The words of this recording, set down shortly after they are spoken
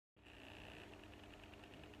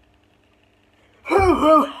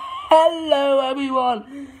Hello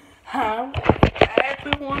everyone! How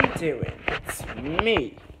everyone doing? It's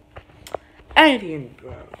me, Alien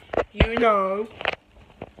Bro. You know,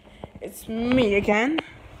 it's me again.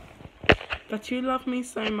 But you love me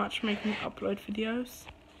so much making upload videos.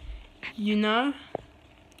 You know,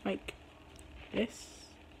 like this,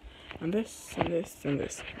 and this, and this, and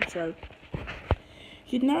this. So,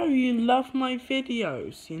 you know you love my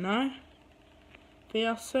videos, you know? They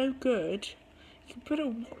are so good. You better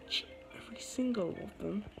watch every single of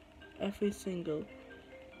them. Every single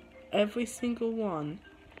one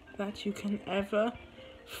that you can ever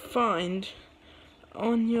find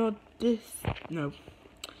on your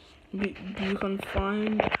you can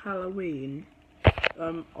find Halloween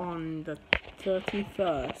on the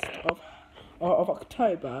 31st of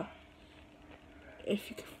October. If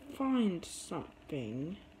you can find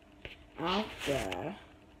something out there,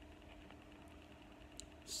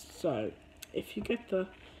 so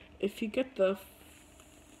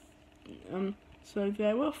so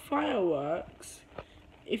there were fireworks.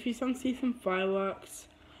 If you see some fireworks,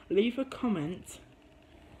 leave a comment.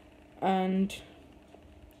 And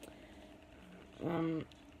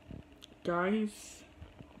guys,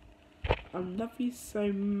 I love you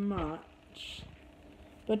so much,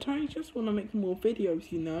 but I just want to make more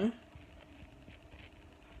videos, you know.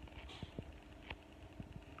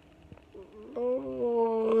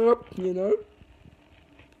 You know.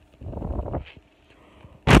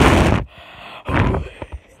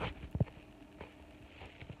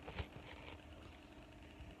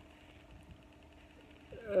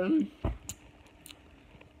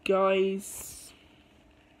 Guys,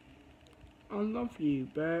 I love you,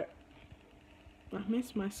 but I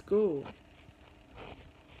miss my school.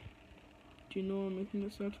 Do you know what I'm making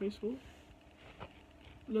this sad face for?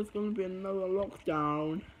 There's gonna be another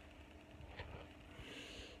lockdown.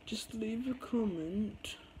 Just leave a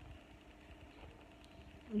comment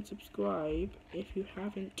and subscribe if you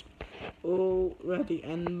haven't already,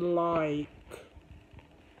 and like.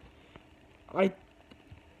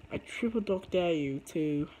 I triple dare you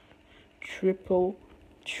to triple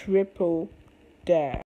dare.